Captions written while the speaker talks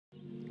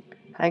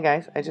Hi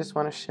guys, I just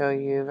want to show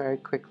you very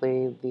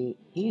quickly the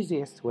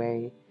easiest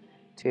way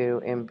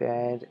to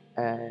embed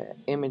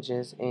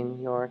images in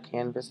your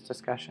Canvas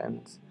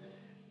discussions.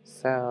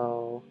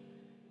 So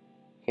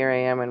here I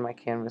am in my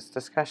Canvas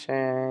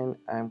discussion.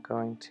 I'm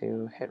going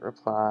to hit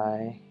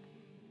reply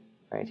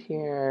right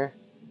here,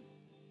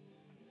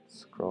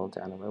 scroll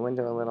down in my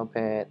window a little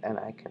bit, and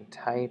I can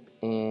type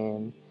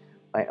in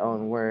my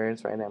own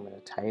words, right? I'm going to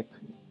type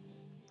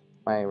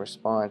my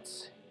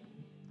response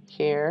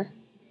here,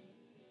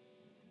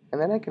 and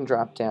then I can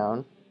drop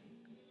down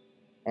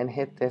and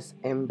hit this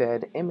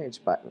embed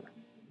image button,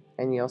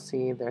 and you'll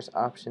see there's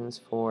options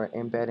for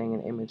embedding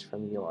an image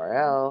from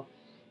URL,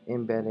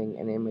 embedding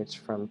an image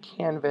from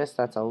Canvas.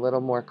 That's a little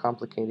more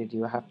complicated.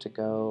 You have to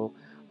go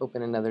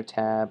open another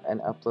tab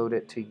and upload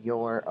it to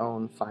your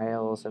own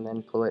files and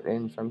then pull it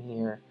in from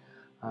here.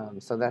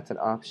 So that's an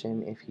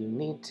option if you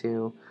need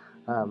to.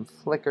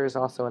 Flickr is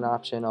also an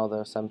option,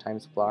 although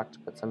sometimes blocked,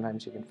 but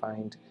sometimes you can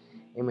find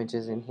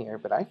images in here.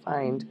 But I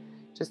find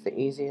just the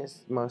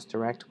easiest, most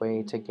direct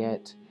way to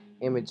get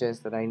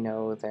images that I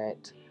know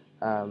that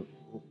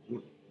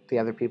the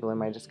other people in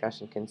my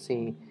discussion can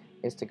see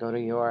is to go to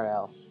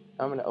URL.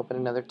 I'm going to open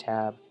another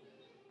tab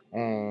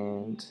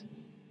and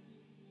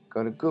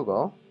go to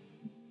Google,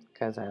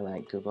 because I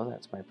like Google,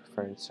 that's my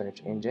preferred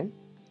search engine,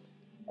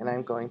 and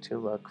I'm going to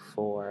look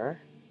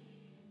for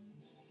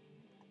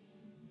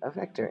a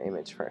vector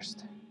image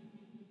first.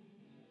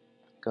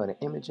 Go to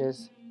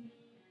images.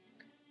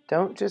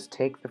 Don't just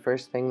take the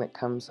first thing that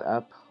comes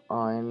up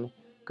on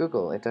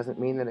Google. It doesn't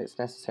mean that it's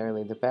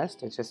necessarily the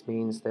best, it just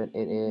means that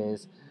it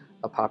is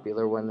a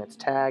popular one that's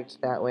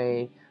tagged that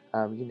way.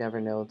 You never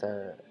know,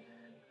 the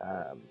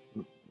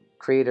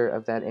creator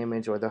of that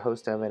image or the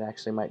host of it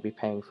actually might be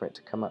paying for it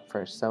to come up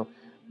first. So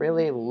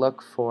really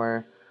look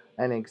for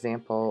an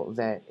example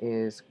that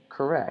is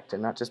correct,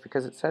 and not just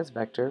because it says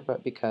vector,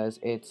 but because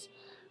it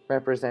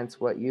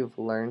represents what you've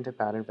learned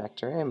about a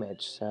vector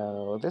image.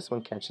 So this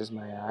one catches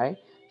my eye.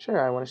 Sure,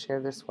 I want to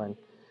share this one.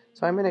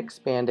 So I'm going to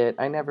expand it.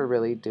 I never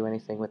really do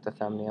anything with the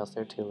thumbnails,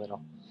 they're too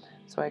little.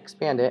 So I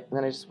expand it, and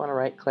then I just want to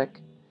right click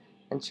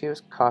and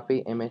choose copy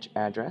image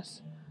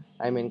address.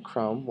 I'm in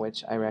Chrome,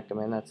 which I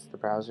recommend. That's the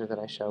browser that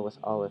I show with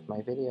all of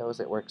my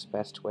videos. It works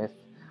best with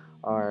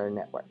our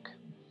network.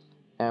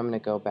 Now I'm going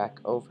to go back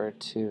over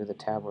to the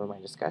tab where my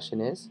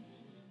discussion is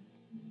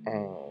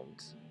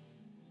and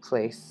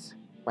place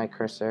my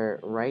cursor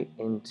right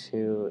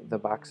into the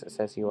box that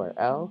says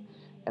URL,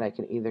 and I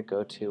can either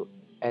go to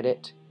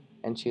edit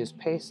and choose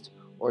paste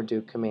or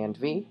do Command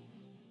V.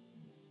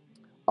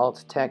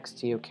 Alt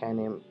text, you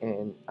can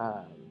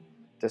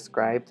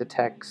describe the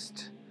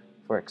text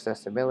for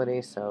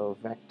accessibility, so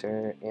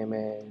vector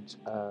image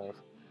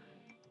of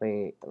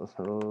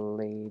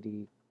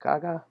Lady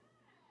Gaga,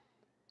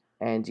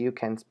 and you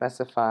can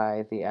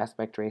specify the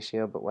aspect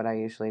ratio, but what I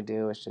usually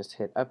do is just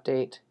hit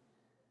update,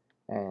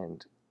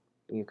 and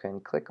you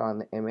can click on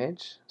the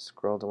image,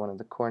 scroll to one of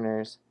the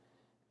corners,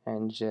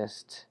 and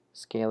just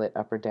scale it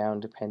up or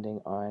down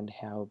depending on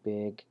how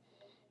big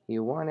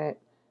you want it.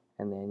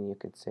 And then you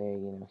could say,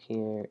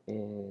 here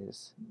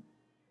is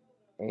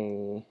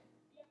a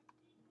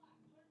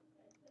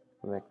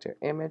vector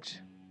image,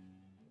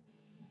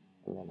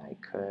 and then I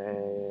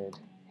could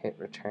hit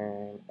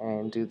return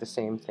and do the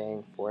same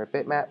thing for a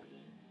bitmap,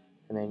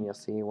 and then you'll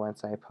see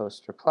once I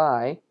post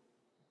reply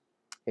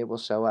it will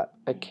show up.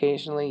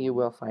 Occasionally you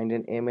will find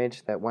an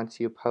image that once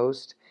you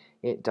post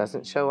it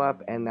doesn't show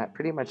up, and that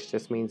pretty much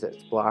just means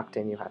it's blocked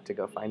and you have to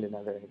go find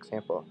another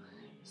example.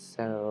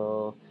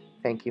 So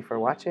thank you for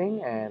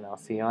watching, and I'll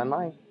see you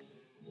online.